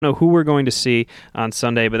know who we're going to see on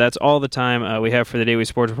Sunday, but that's all the time we have for the Daily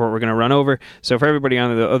Sports Report we're going to run over. So for everybody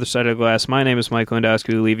on the other side of the glass, my name is Mike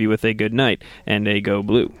Lindowski. We leave you with a good night and a go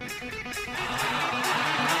blue.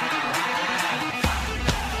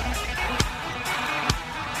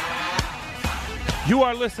 You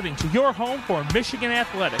are listening to your home for Michigan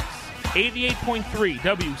Athletics, 88.3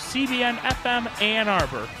 WCBN FM Ann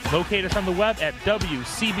Arbor. Locate us on the web at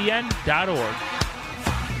WCBN.org.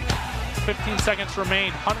 15 seconds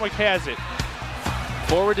remain. Hunwick has it.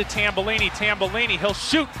 Forward to Tambellini. Tambellini, he'll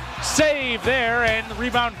shoot. Save there, and the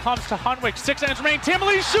rebound comes to Hunwick. 6 seconds remain.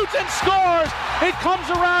 Tambellini shoots and scores. It comes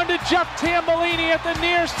around to Jeff Tambellini at the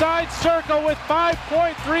near side circle with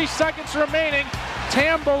 5.3 seconds remaining.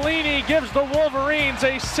 Tambellini gives the Wolverines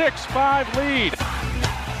a 6-5 lead.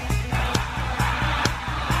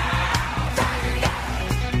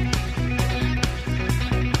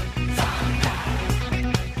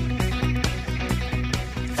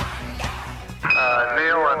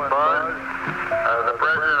 Neil and Buzz, the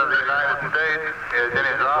President of the United States is in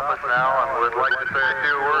his office now and would like to say a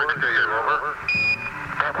few words to you. Over.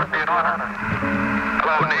 That would be an honor.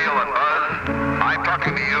 Hello, Neil and Buzz. I'm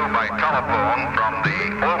talking to you by telephone from the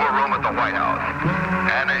Oval Room at the White House.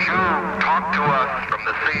 And as you talk to us from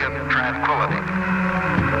the Sea of Tranquility,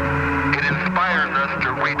 it inspires us to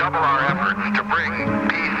redouble our efforts to bring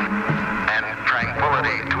peace and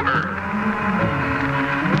tranquility to Earth.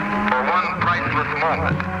 For one priceless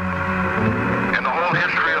moment in the whole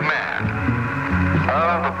history of man,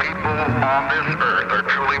 all the people on this earth are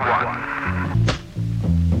truly one.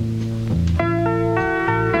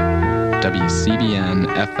 WCBN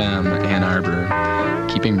FM Ann Arbor,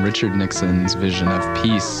 keeping Richard Nixon's vision of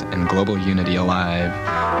peace and global unity alive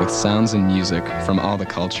with sounds and music from all the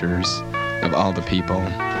cultures of all the people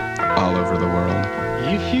all over the world.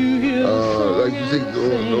 If you hear like you think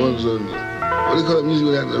the ones on, what do you call that music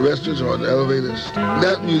in the restaurants or on the elevators?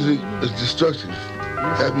 That music is destructive.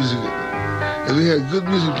 That music, if we had good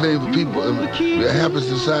music playing for people in a happy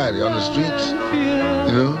society on the streets,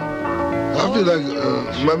 you know, I feel like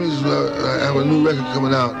my music, I have a new record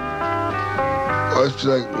coming out, I always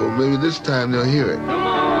feel like, well, maybe this time they'll hear it. Come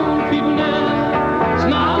on, people now,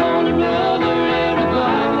 smile on the brother,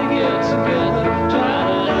 everybody gets together, try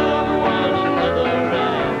to love one another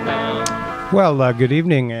right now. Well, good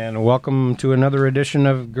evening and welcome to another edition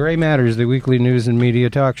of Gray Matters, the weekly news and media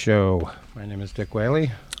talk show. My name is Dick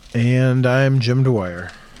Whaley. And I'm Jim Dwyer.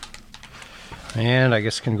 And I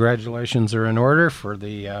guess congratulations are in order for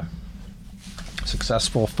the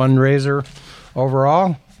successful fundraiser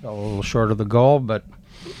overall. A little short of the goal, but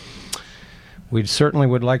we certainly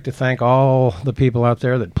would like to thank all the people out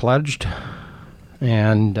there that pledged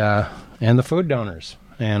and the food donors.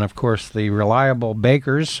 And, of course, the reliable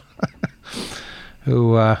bakers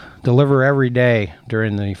who deliver every day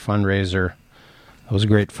during the fundraiser. Those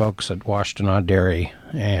great folks at Washtenaw Dairy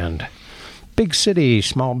and Big City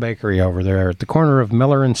Small Bakery over there at the corner of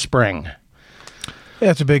Miller and Spring.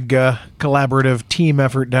 Yeah, it's a big collaborative team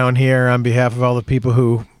effort down here on behalf of all the people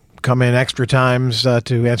who come in extra times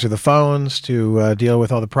to answer the phones, to deal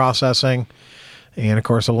with all the processing. And, of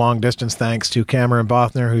course, a long-distance thanks to Cameron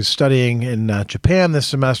Bothner, who's studying in Japan this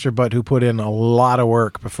semester, but who put in a lot of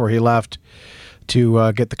work before he left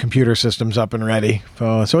to get the computer systems up and ready.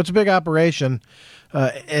 So it's a big operation.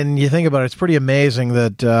 And you think about it, it's pretty amazing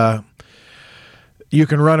that you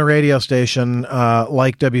can run a radio station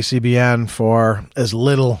like WCBN for as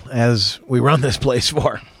little as we run this place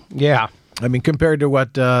for. Yeah. I mean, compared to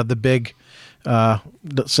what the big,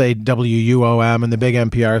 say, WUOM and the big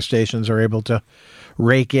NPR stations are able to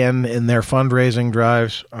rake in their fundraising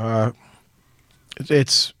drives,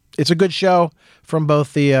 it's a good show from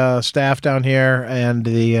both the staff down here and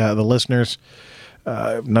the listeners.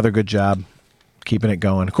 Another good job keeping it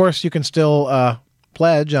going. Of course, you can still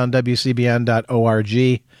pledge on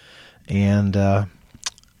WCBN.org, and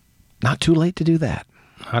not too late to do that.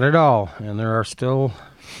 Not at all. And there are still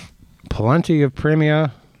plenty of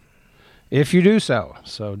premia if you do so.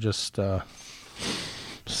 So just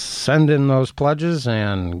send in those pledges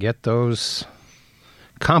and get those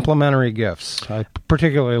complimentary gifts. I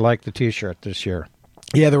particularly like the T-shirt this year.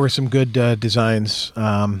 Yeah, there were some good designs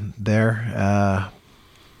there.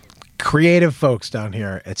 Creative folks down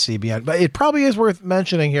here at CBN. But it probably is worth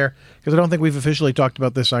mentioning here, because I don't think we've officially talked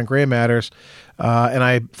about this on Gray Matters. And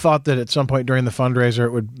I thought that at some point during the fundraiser it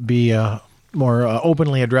would be more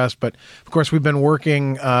openly addressed. But, of course, we've been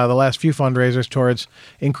working the last few fundraisers towards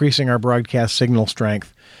increasing our broadcast signal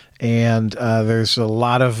strength. And there's a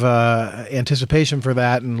lot of anticipation for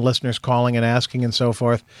that and listeners calling and asking and so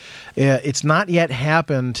forth. It's not yet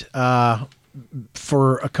happened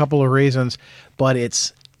for a couple of reasons, but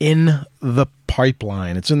it's in the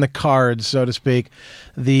pipeline. It's in the cards, so to speak.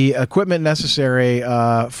 The equipment necessary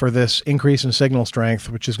for this increase in signal strength,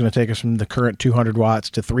 which is going to take us from the current 200 watts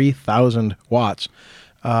to 3,000 watts,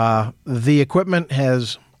 the equipment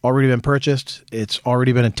has already been purchased. It's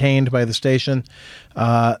already been attained by the station.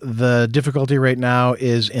 The difficulty right now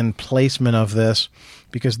is in placement of this,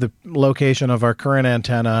 because the location of our current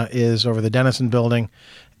antenna is over the Denison building,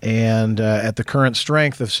 and at the current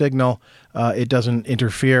strength of signal, it doesn't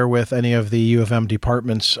interfere with any of the U of M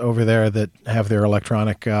departments over there that have their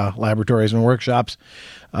electronic laboratories and workshops.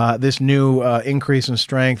 This new increase in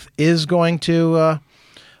strength is going to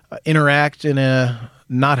interact in a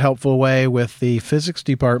not helpful way with the physics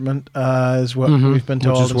department, is what we've been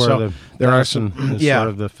told. Which is where so there are some sort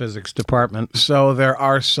of the physics department. So there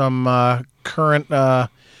are some current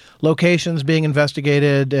locations being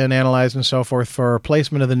investigated and analyzed and so forth for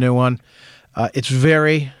placement of the new one. It's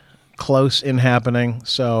very close in happening.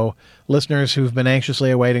 So listeners who've been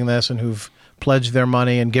anxiously awaiting this and who've pledged their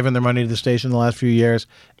money and given their money to the station in the last few years,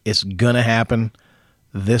 it's going to happen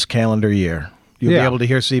this calendar year. You'll be able to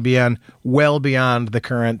hear CBN well beyond the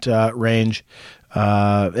current range,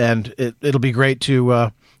 and it'll be great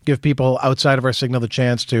to give people outside of our signal the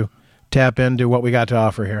chance to tap into what we got to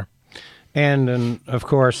offer here. And of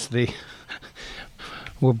course,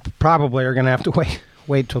 we'll probably are going to have to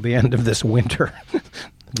wait till the end of this winter,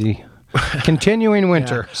 the continuing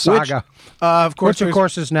winter saga. Which, of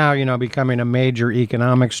course, is now becoming a major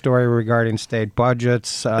economic story regarding state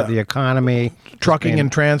budgets, the economy, trucking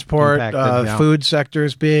and transport, impacted, food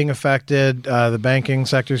sectors being affected, the banking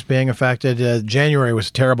sectors being affected. January was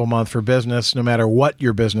a terrible month for business, no matter what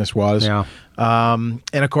your business was. Yeah. And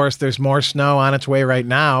of course, there's more snow on its way right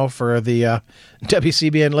now for the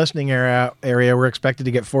WCBN listening area. We're expected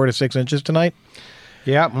to get 4 to 6 inches tonight.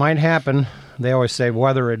 Yeah, it might happen. They always say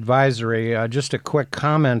weather advisory. Just a quick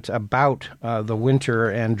comment about the winter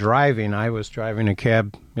and driving. I was driving a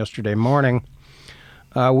cab yesterday morning.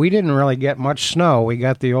 We didn't really get much snow. We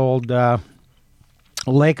got the old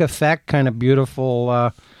lake effect, kind of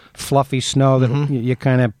beautiful, fluffy snow that you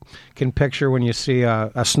kind of can picture when you see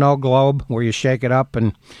a snow globe where you shake it up and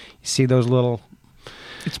you see those little...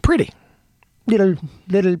 It's pretty.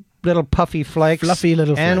 Little puffy flakes. Fluffy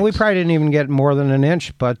little flakes. And we probably didn't even get more than an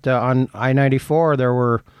inch, but on I-94 there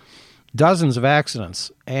were dozens of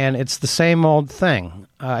accidents, and it's the same old thing.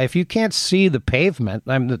 If you can't see the pavement,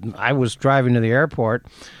 I was driving to the airport,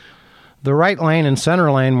 the right lane and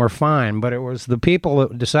center lane were fine, but it was the people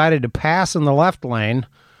that decided to pass in the left lane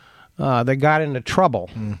that got into trouble.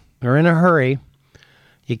 They're in a hurry.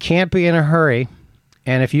 You can't be in a hurry,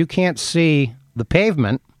 and if you can't see the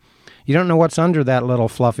pavement, you don't know what's under that little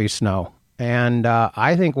fluffy snow. And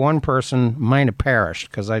I think one person might have perished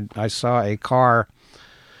because I saw a car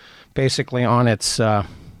basically on its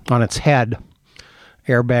head.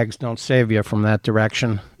 Airbags don't save you from that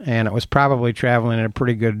direction. And it was probably traveling at a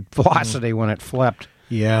pretty good velocity when it flipped.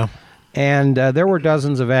 Yeah. And there were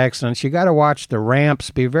dozens of accidents. You got to watch the ramps.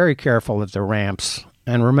 Be very careful at the ramps.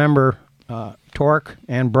 And remember, torque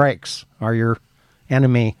and brakes are your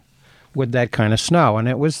enemy with that kind of snow. And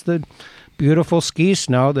it was the beautiful ski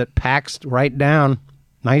snow that packs right down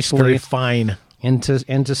nicely, very fine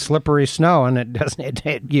into slippery snow. And it doesn't.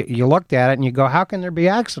 You looked at it and you go, how can there be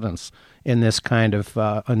accidents in this kind of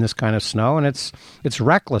snow? And it's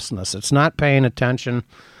recklessness. It's not paying attention.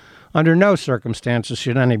 Under no circumstances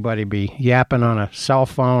should anybody be yapping on a cell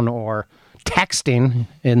phone or texting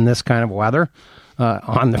in this kind of weather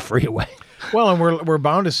on the freeway. Well, and we're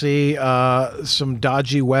bound to see some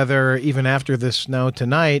dodgy weather even after this snow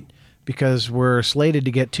tonight, because we're slated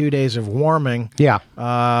to get 2 days of warming. Yeah.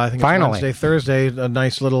 I think Finally. it's Wednesday, Thursday, a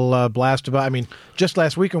nice little blast of... I mean, just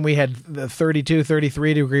last week when we had 32,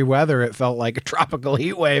 33-degree weather, it felt like a tropical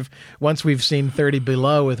heat wave once we've seen 30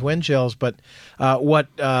 below with wind chills. But what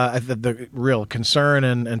the real concern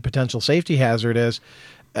and potential safety hazard is,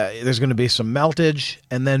 there's going to be some meltage,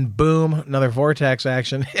 and then boom, another vortex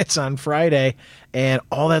action hits on Friday, and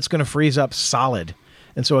all that's going to freeze up solid.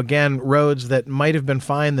 And so again, roads that might have been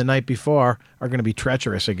fine the night before are going to be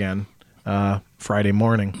treacherous again Friday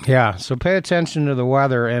morning. Yeah, so pay attention to the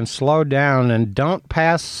weather and slow down, and don't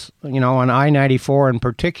pass, on I-94 in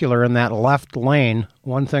particular in that left lane.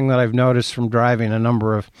 One thing that I've noticed from driving a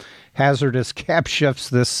number of hazardous cab shifts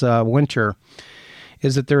this winter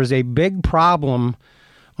is that there is a big problem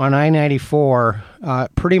on I-94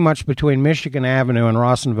 pretty much between Michigan Avenue and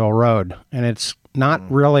Rawsonville Road. And it's not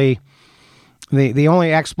really... The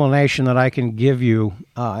only explanation that I can give you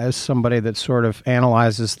as somebody that sort of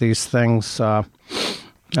analyzes these things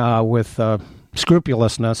with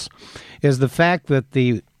scrupulousness is the fact that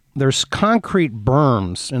the there's concrete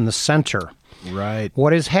berms in the center. Right.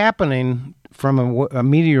 What is happening from a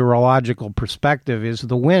meteorological perspective is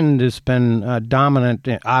the wind has been dominant,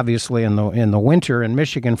 obviously, in the winter in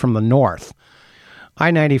Michigan from the north.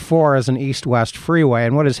 I-94 is an east-west freeway,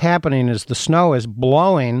 and what is happening is the snow is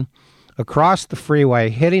blowing across the freeway,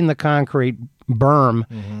 hitting the concrete berm,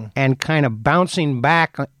 and kind of bouncing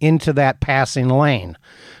back into that passing lane.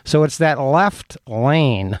 So it's that left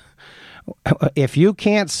lane. If you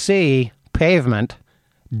can't see pavement,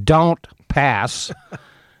 don't pass.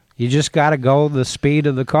 You just got to go the speed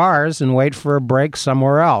of the cars and wait for a break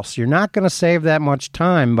somewhere else. You're not going to save that much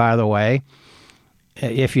time, by the way.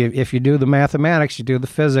 If you do the mathematics, you do the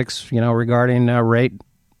physics, regarding rate,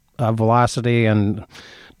 velocity, and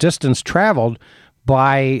distance traveled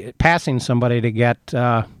by passing somebody to get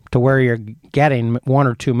to where you're getting 1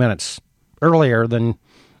 or 2 minutes earlier than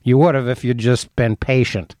you would have if you'd just been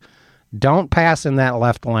patient. Don't pass in that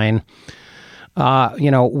left lane.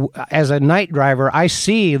 As a night driver, I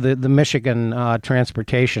see the Michigan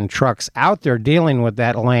transportation trucks out there dealing with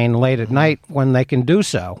that lane late at night when they can do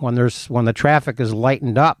so, when the traffic is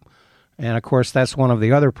lightened up. And, of course, that's one of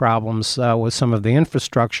the other problems with some of the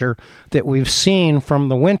infrastructure that we've seen from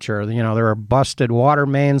the winter. There are busted water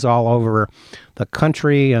mains all over the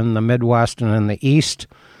country in the Midwest and in the East.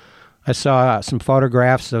 I saw some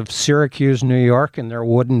photographs of Syracuse, New York, and their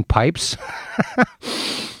wooden pipes,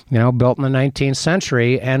 built in the 19th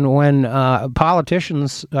century. And when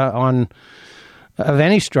politicians of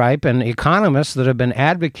any stripe and economists that have been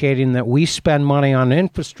advocating that we spend money on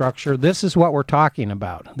infrastructure, this is what we're talking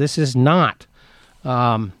about. This is not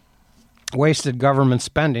wasted government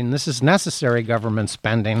spending. This is necessary government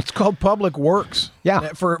spending. It's called public works.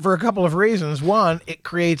 Yeah. For a couple of reasons. One, it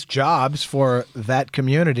creates jobs for that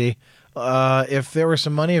community. If there was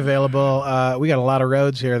some money available, we got a lot of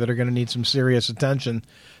roads here that are going to need some serious attention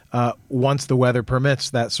once the weather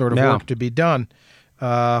permits that sort of work to be done.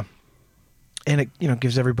 And it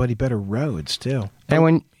gives everybody better roads too.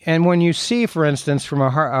 And when you see, for instance, from a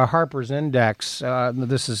Harper's Index,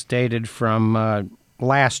 this is dated from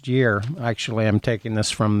last year. Actually, I'm taking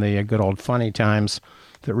this from the good old Funny Times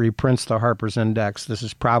that reprints the Harper's Index. This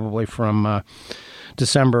is probably from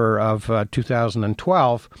December of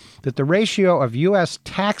 2012. That the ratio of U.S.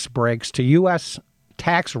 tax breaks to U.S.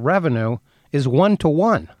 tax revenue is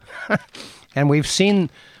 1-to-1, and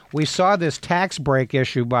we saw this tax break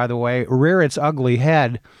issue, by the way, rear its ugly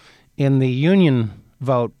head in the union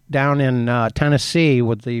vote down in Tennessee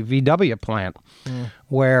with the VW plant,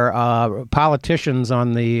 where politicians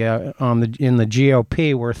in the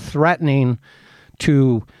GOP were threatening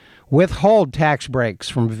to withhold tax breaks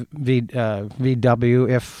from VW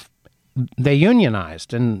if they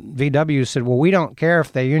unionized. And VW said, well, we don't care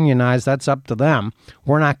if they unionize. That's up to them.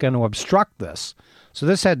 We're not going to obstruct this. So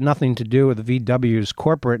this had nothing to do with VW's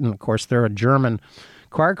corporate, and of course they're a German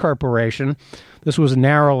car corporation. This was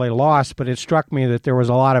narrowly lost, but it struck me that there was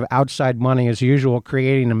a lot of outside money, as usual,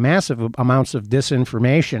 creating massive amounts of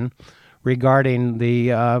disinformation regarding the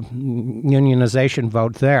unionization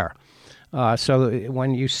vote there. So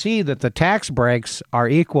when you see that the tax breaks are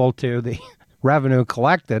equal to the revenue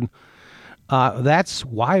collected, that's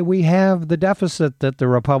why we have the deficit that the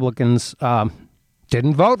Republicans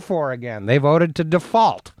didn't vote for again. They voted to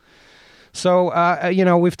default. So,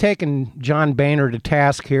 we've taken John Boehner to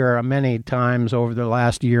task here many times over the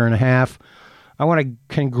last year and a half. I want to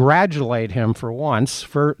congratulate him for once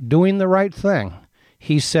for doing the right thing.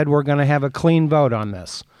 He said we're going to have a clean vote on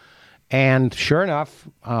this. And sure enough,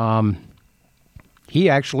 he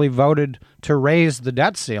actually voted to raise the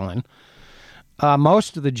debt ceiling.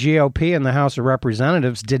 Most of the GOP in the House of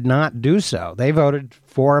Representatives did not do so. They voted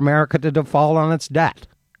for America to default on its debt.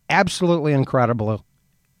 Absolutely incredible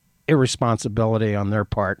irresponsibility on their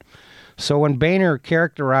part. So when Boehner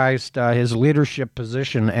characterized his leadership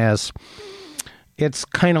position as it's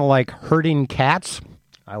kind of like herding cats,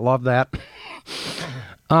 I love that.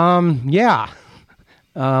 I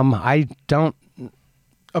don't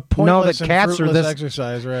a pointless know that cats are this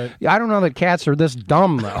exercise, right? I don't know that cats are this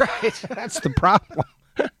dumb though. Right. That's the problem.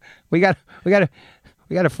 We got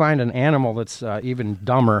to find an animal that's even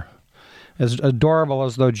dumber, as adorable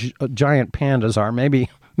as those giant pandas are. Maybe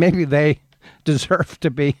they deserve to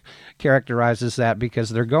be characterized as that because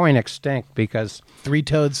they're going extinct. Because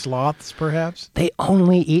three-toed sloths, perhaps, they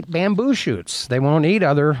only eat bamboo shoots. They won't eat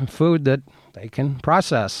other food that they can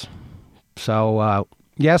process. So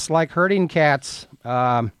yes, like herding cats.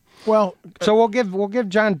 So we'll give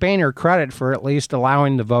John Boehner credit for at least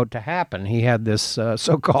allowing the vote to happen. He had this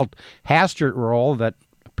so-called Hastert rule that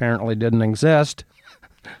apparently didn't exist.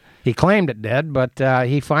 He claimed it did, but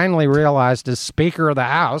he finally realized as Speaker of the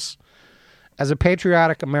House, as a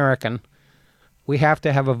patriotic American, we have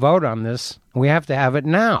to have a vote on this. We have to have it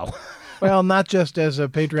now. Well, not just as a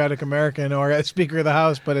patriotic American or as Speaker of the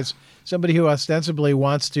House, but as somebody who ostensibly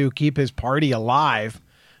wants to keep his party alive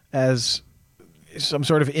as some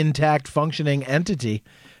sort of intact, functioning entity.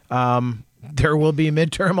 There will be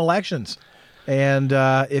midterm elections. And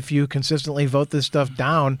if you consistently vote this stuff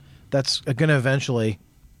down, that's going to eventually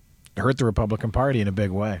hurt the Republican Party in a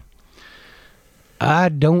big way. I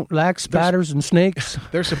don't like spiders and snakes.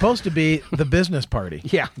 They're supposed to be the business party.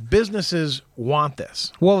 Yeah. Businesses want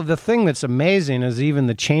this. Well, the thing that's amazing is even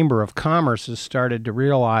the Chamber of Commerce has started to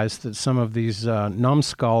realize that some of these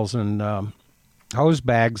numbskulls and hose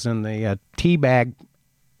bags in the tea bag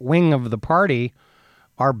wing of the party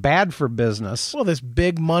are bad for business. Well, this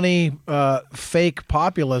big money fake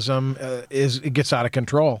populism it gets out of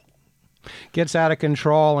control. Gets out of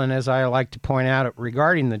control, and as I like to point out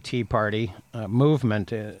regarding the Tea Party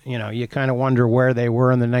movement, you kind of wonder where they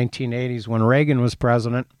were in the 1980s when Reagan was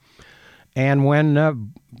president and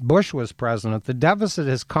when Bush was president. The deficit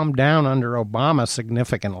has come down under Obama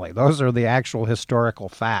significantly. Those are the actual historical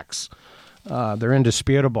facts. They're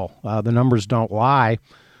indisputable. The numbers don't lie.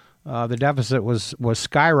 The deficit was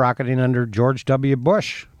skyrocketing under George W.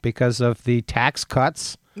 Bush because of the tax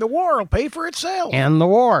cuts. The war will pay for itself. And the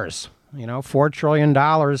wars. $4 trillion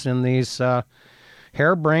in these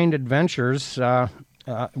harebrained adventures,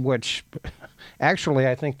 which actually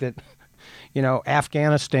I think that,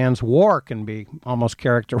 Afghanistan's war can be almost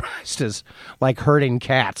characterized as like herding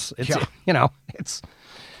cats. It's,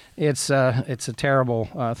 it's a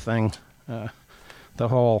terrible thing, the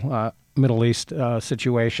whole Middle East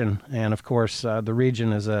situation. And, of course, the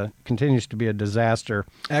region continues to be a disaster.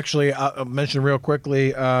 Actually, I'll mention real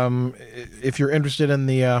quickly, if you're interested in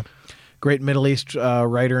the great Middle East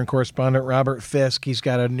writer and correspondent Robert Fisk, he's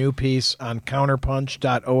got a new piece on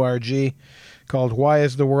counterpunch.org called Why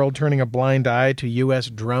is the World Turning a Blind Eye to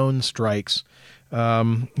U.S. Drone Strikes?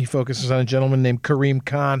 He focuses on a gentleman named Karim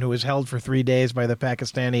Khan, who was held for 3 days by the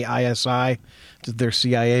Pakistani ISI, their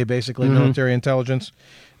CIA, basically, military intelligence,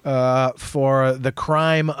 for the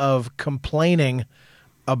crime of complaining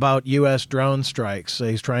about U.S. drone strikes. So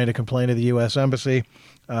he's trying to complain to the U.S. Embassy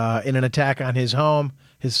in an attack on his home.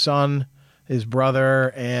 His son, his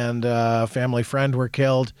brother, and a family friend were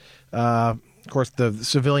killed. Of course, the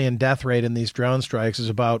civilian death rate in these drone strikes is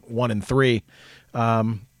about 1 in 3.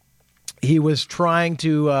 He was trying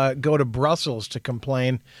to go to Brussels to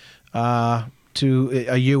complain to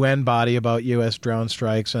a UN body about U.S. drone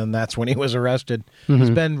strikes, and that's when he was arrested.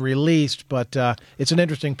 He's been released, but it's an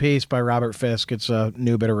interesting piece by Robert Fisk. It's a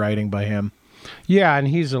new bit of writing by him. Yeah, and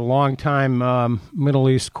he's a longtime Middle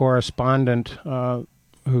East correspondent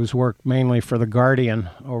who's worked mainly for The Guardian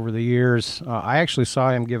over the years. I actually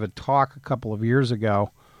saw him give a talk a couple of years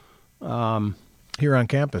ago. Here on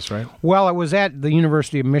campus, right? Well, it was at the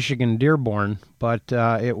University of Michigan, Dearborn, but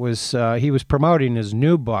it was he was promoting his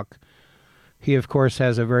new book. He, of course,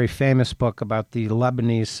 has a very famous book about the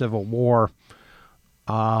Lebanese Civil War.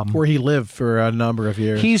 Where he lived for a number of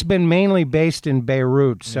years. He's been mainly based in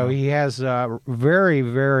Beirut, so he has very,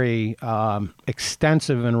 very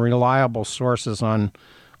extensive and reliable sources on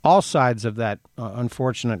all sides of that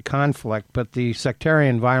unfortunate conflict. But the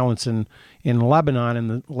sectarian violence in Lebanon in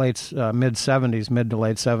the mid to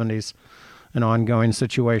late 70s, an ongoing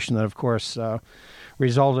situation that, of course,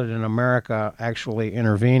 resulted in America actually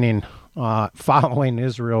intervening following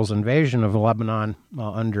Israel's invasion of Lebanon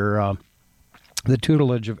under the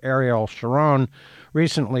tutelage of Ariel Sharon,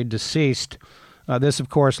 recently deceased. This, of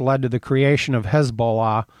course, led to the creation of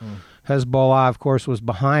Hezbollah. Hezbollah, of course, was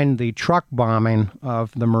behind the truck bombing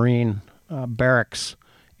of the Marine barracks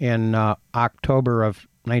in October of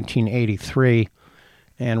 1983,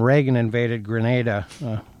 and Reagan invaded Grenada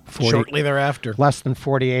shortly thereafter. Less than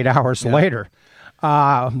 48 hours later.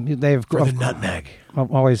 They've for the nutmeg.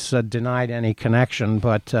 Always denied any connection,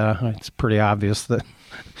 but it's pretty obvious that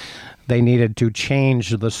they needed to change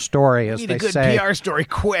the story, as they say. Need a good PR story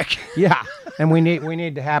quick. Yeah, and we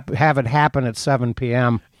need to have it happen at 7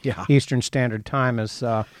 p.m. Eastern Standard Time, as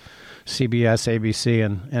CBS, ABC,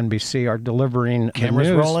 and NBC are delivering cameras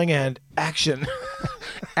the news. Rolling and action.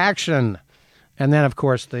 Action. And then, of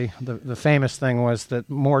course, the famous thing was that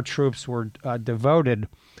more troops were devoted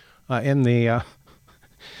in the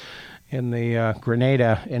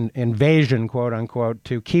Grenada invasion, quote unquote,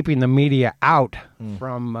 to keeping the media out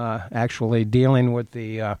from actually dealing with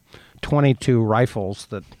the 22 rifles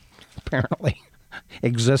that apparently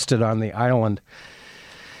existed on the island.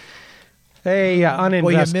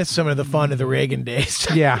 Well, you missed some of the fun of the Reagan days.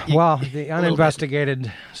 Yeah, well, the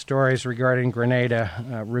uninvestigated stories regarding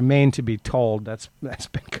Grenada remain to be told. That's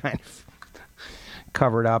been kind of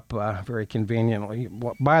covered up very conveniently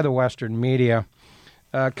by the Western media.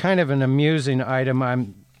 Kind of an amusing item. I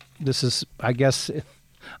guess,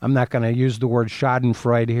 I'm not going to use the word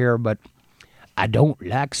schadenfreude here, but I don't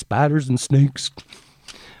like spiders and snakes.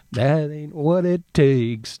 That ain't what it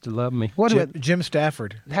takes to love me. Jim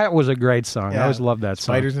Stafford. That was a great song. I always loved that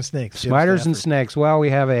song. Spiders and Snakes. Spiders and Snakes. Well, we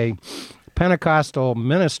have a Pentecostal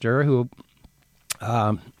minister who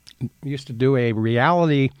used to do a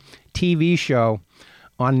reality TV show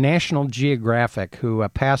on National Geographic, who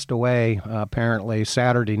passed away apparently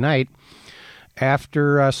Saturday night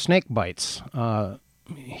after snake bites.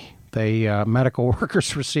 The medical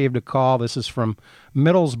workers received a call. This is from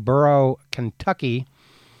Middlesboro, Kentucky.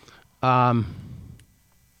 It's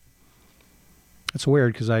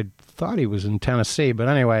weird because I thought he was in Tennessee, but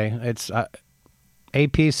anyway, it's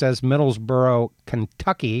AP says Middlesboro,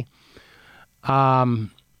 Kentucky. The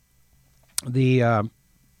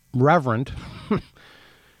Reverend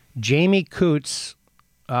Jamie Coots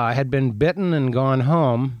had been bitten and gone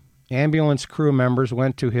home. Ambulance crew members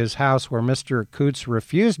went to his house where Mr. Coots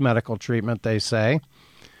refused medical treatment, they say,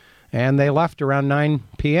 and they left around 9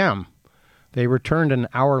 p.m. They returned an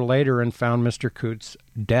hour later and found Mr. Coots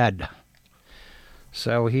dead.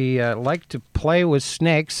 So he liked to play with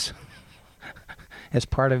snakes as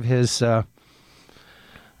part of his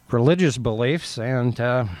religious beliefs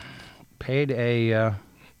and paid a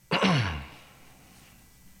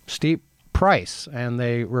steep price. And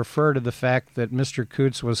they refer to the fact that Mr.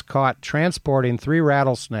 Coots was caught transporting 3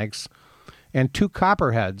 rattlesnakes and 2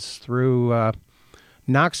 copperheads through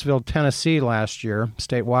Knoxville, Tennessee last year.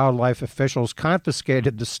 State wildlife officials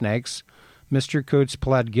confiscated the snakes. Mr. Coots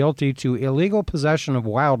pled guilty to illegal possession of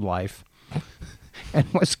wildlife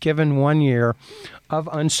and was given 1 year of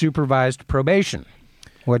unsupervised probation,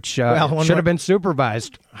 which should have been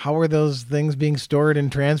supervised. How are those things being stored in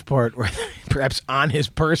transport? Were they perhaps on his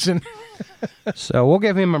person? So we'll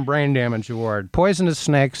give him a brain damage award. Poisonous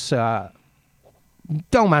snakes,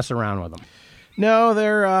 don't mess around with them. No,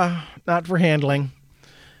 they're not for handling.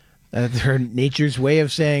 They're nature's way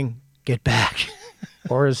of saying, get back.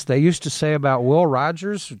 Or as they used to say about Will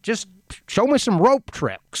Rogers, just show me some rope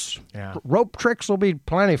tricks. Yeah. Rope tricks will be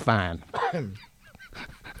plenty fine.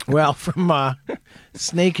 Well, from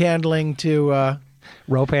snake handling to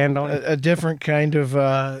rope handling, a different kind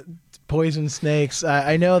of poison snakes.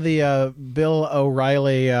 I know the Bill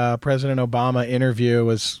O'Reilly President Obama interview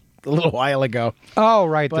was a little while ago. Oh,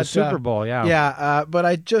 right, the Super Bowl, yeah. Yeah, but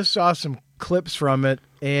I just saw some clips from it,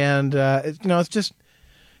 and it's just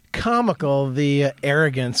comical, the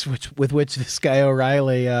arrogance with which this guy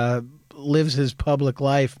O'Reilly lives his public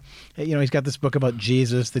life. He's got this book about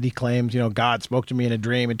Jesus that he claims, God spoke to me in a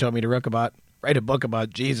dream and told me to write a book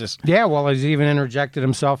about Jesus. Yeah, well, he's even interjected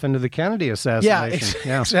himself into the Kennedy assassination.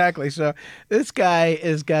 Yeah, exactly. So this guy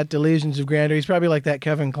has got delusions of grandeur. He's probably like that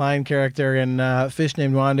Kevin Kline character in Fish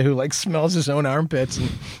Named Wanda who smells his own armpits.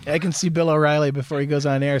 And I can see Bill O'Reilly before he goes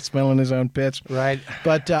on air smelling his own pits. Right.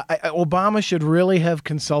 But Obama should really have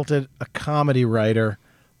consulted a comedy writer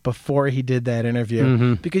before he did that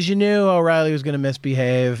interview, because you knew O'Reilly was going to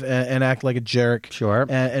misbehave and act like a jerk, sure,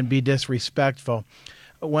 and be disrespectful.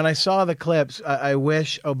 When I saw the clips, I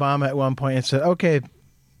wish Obama at one point had said, "Okay,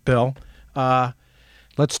 Bill,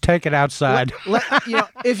 let's take it outside."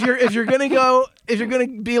 If you're gonna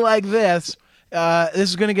be like this, this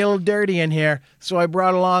is gonna get a little dirty in here. So I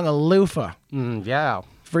brought along a loofah, yeah,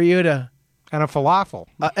 for you to, and a falafel,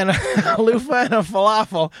 and a loofah and a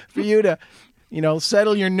falafel for you to,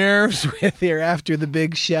 settle your nerves with here after the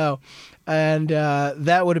big show, and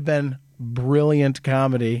that would have been brilliant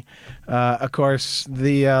comedy. Of course,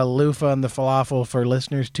 the loofah and the falafel, for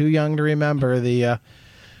listeners too young to remember, the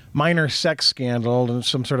minor sex scandal and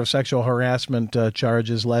some sort of sexual harassment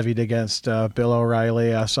charges levied against Bill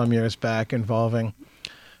O'Reilly some years back, involving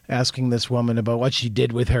asking this woman about what she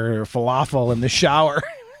did with her falafel in the shower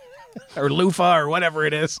or loofah or whatever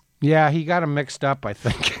it is. Yeah, he got them mixed up, I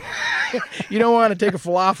think. You don't want to take a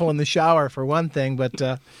falafel in the shower, for one thing,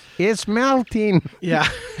 but it's melting. Yeah.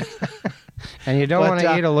 And you don't want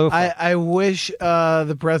to eat a loofah. I wish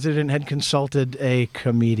the president had consulted a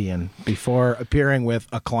comedian before appearing with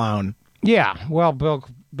a clown. Yeah, well, Bill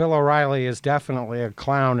O'Reilly is definitely a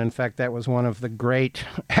clown. In fact, that was one of the great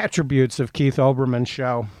attributes of Keith Olbermann's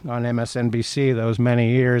show on MSNBC those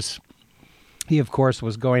many years. He, of course,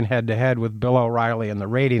 was going head-to-head with Bill O'Reilly in the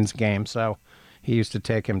ratings game, so he used to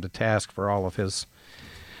take him to task for all of his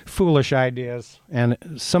foolish ideas and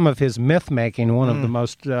some of his myth-making. One of the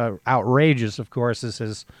most outrageous, of course, is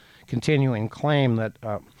his continuing claim that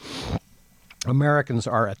Americans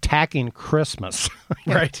are attacking Christmas.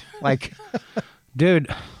 Right. Like,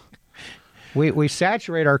 dude, we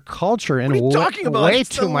saturate our culture in What are you talking about? way It's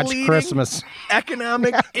too the much leading Christmas.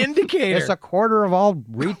 Economic indicator. It's a quarter of all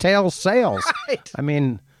retail sales. Right. I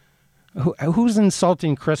mean, who's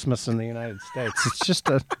insulting Christmas in the United States? It's just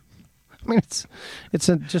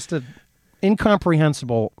just a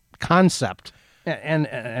incomprehensible concept. And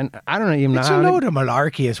I don't even know It's how a load of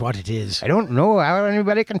malarkey is what it is. I don't know how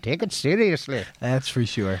anybody can take it seriously. That's for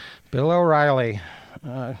sure. Bill O'Reilly,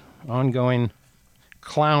 ongoing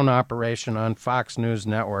clown operation on Fox News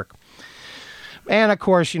Network. And, of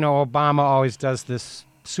course, Obama always does this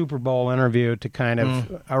Super Bowl interview to kind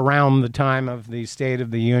of, around the time of the State of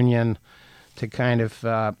the Union, to kind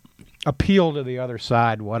of appeal to the other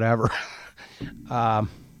side, whatever.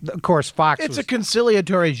 Of course, Fox It's was a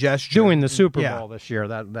conciliatory gesture. doing the Super Yeah. Bowl this year.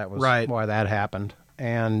 That was Right. why that happened.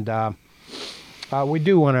 And we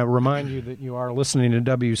do want to remind you that you are listening to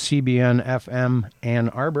WCBN FM Ann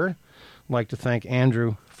Arbor. I'd like to thank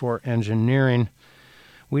Andrew for engineering.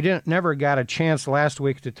 We never got a chance last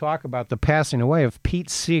week to talk about the passing away of Pete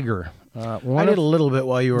Seeger. I did a little bit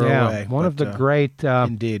while you were away. One of the but, great,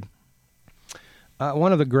 indeed.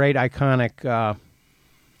 one of the great iconic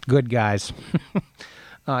good guys.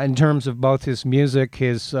 In terms of both his music,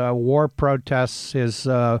 his war protests, his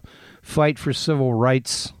fight for civil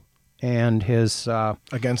rights, and his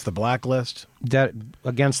Against the blacklist.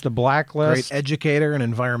 against the blacklist. Great educator and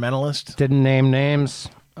environmentalist. Didn't name names.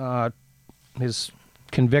 His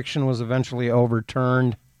conviction was eventually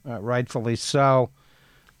overturned, rightfully so.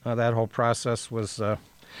 That whole process was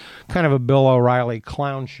kind of a Bill O'Reilly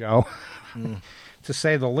clown show. To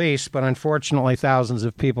say the least, but unfortunately thousands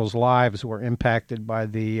of people's lives were impacted by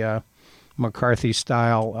the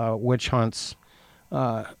McCarthy-style witch hunts,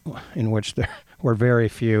 in which there were very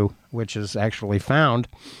few witches actually found,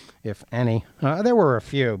 if any. There were a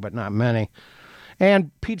few, but not many.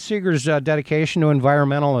 And Pete Seeger's dedication to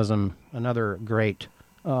environmentalism, another great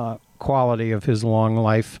quality of his long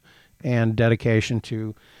life, and dedication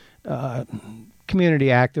to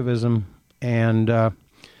community activism and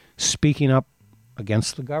speaking up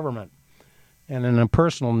against the government. And in a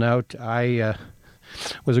personal note, I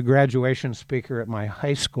was a graduation speaker at my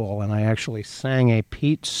high school, and I actually sang a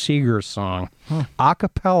Pete Seeger song, a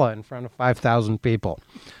cappella, in front of 5,000 people.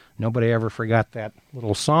 Nobody ever forgot that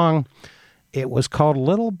little song. It was called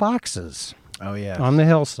Little Boxes. Oh, yeah. On the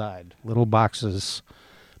hillside. Little boxes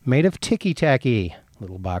made of ticky-tacky.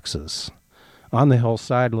 Little boxes. On the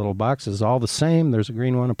hillside, little boxes, all the same. There's a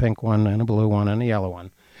green one, a pink one, and a blue one, and a yellow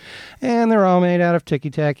one. And they're all made out of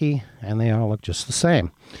ticky-tacky, and they all look just the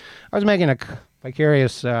same. I was making a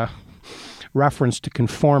vicarious reference to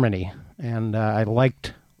conformity, and I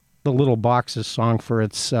liked the Little Boxes song for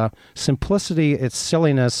its simplicity, its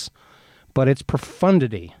silliness, but its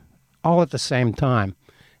profundity, all at the same time.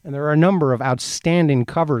 And there are a number of outstanding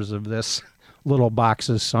covers of this Little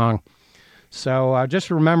Boxes song. So just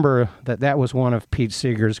remember that was one of Pete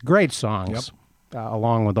Seeger's great songs,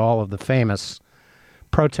 along with all of the famous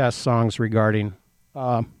protest songs regarding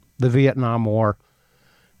the Vietnam War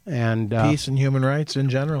and Peace and human rights in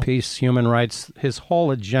general. Peace, human rights. His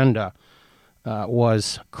whole agenda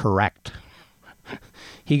was correct.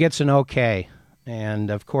 He gets an okay. And,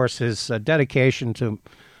 of course, his dedication to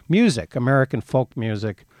music, American folk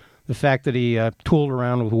music, the fact that he tooled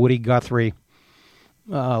around with Woody Guthrie,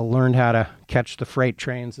 learned how to catch the freight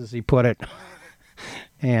trains, as he put it,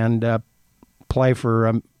 and play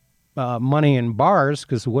for money in bars,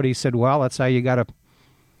 because Woody said, well, that's how you got to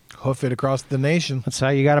Hoof it across the nation. That's how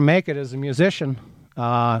you got to make it as a musician.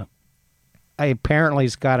 Apparently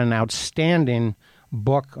he's got an outstanding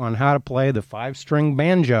book on how to play the 5-string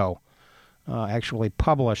banjo, actually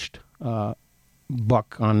published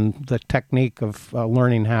book on the technique of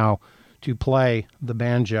learning how to play the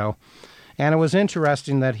banjo. And it was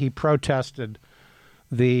interesting that he protested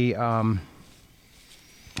the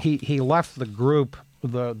he left the group,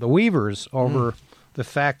 the Weavers, over the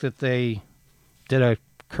fact that they did a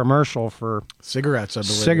commercial for cigarettes, I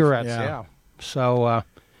believe. Cigarettes, yeah. So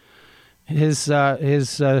his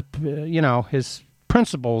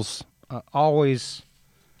principles always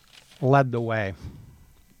led the way,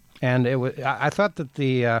 and it was. I thought that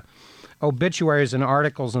the obituaries and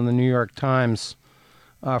articles in the New York Times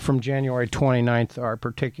from January 29th are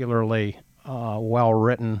particularly well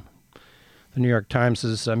written. The New York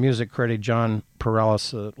Times' music critic John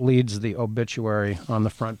Pareles leads the obituary on the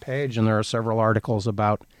front page, and there are several articles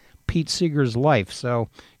about Pete Seeger's life. So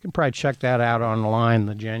you can probably check that out online,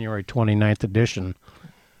 the January 29th edition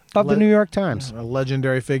of the New York Times. A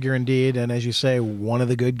legendary figure indeed, and as you say, one of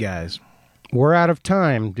the good guys. We're out of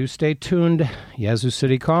time. Do stay tuned. Yazoo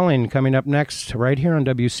City Calling coming up next right here on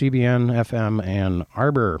WCBN FM Ann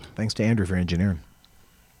Arbor. Thanks to Andrew for engineering.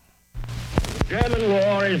 German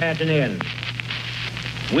war is at an end.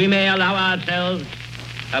 We may allow ourselves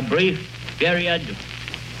a brief period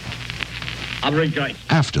of rejoicing.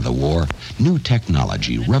 After the war, new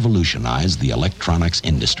technology revolutionized the electronics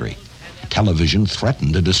industry. Television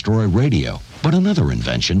threatened to destroy radio, but another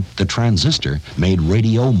invention, the transistor, made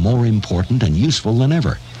radio more important and useful than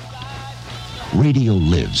ever. Radio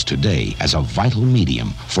lives today as a vital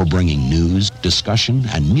medium for bringing news, discussion,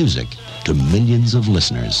 and music to millions of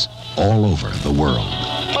listeners all over the world.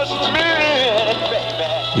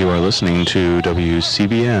 You are listening to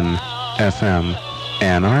WCBN FM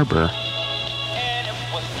Ann Arbor.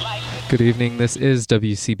 Good evening, this is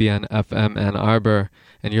WCBN FM Ann Arbor,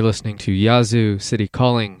 and you're listening to Yazoo City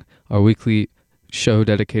Calling, our weekly show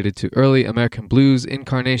dedicated to early American blues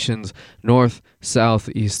incarnations, north, south,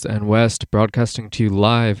 east, and west, broadcasting to you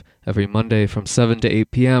live every Monday from 7 to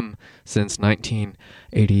 8 p.m. since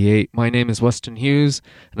 1988. My name is Weston Hughes,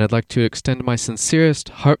 and I'd like to extend my sincerest,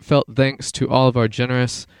 heartfelt thanks to all of our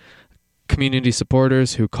generous community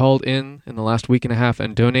supporters who called in the last week and a half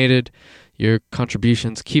and donated. Your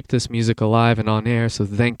contributions keep this music alive and on air, so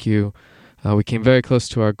thank you. We came very close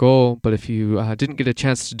to our goal, but if you didn't get a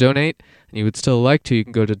chance to donate and you would still like to, you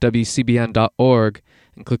can go to WCBN.org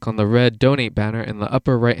and click on the red donate banner in the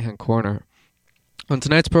upper right-hand corner. On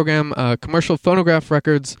tonight's program, commercial phonograph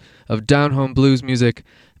records of down-home blues music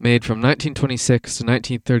made from 1926 to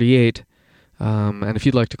 1938. And if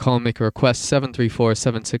you'd like to call and make a request,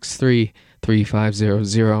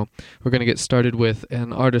 734-763-3500. We're going to get started with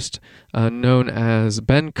an artist known as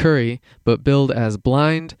Ben Curry, but billed as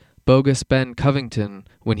Blind Bogus Ben Covington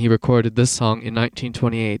when he recorded this song in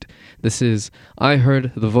 1928. This is I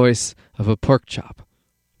Heard the Voice of a Pork Chop.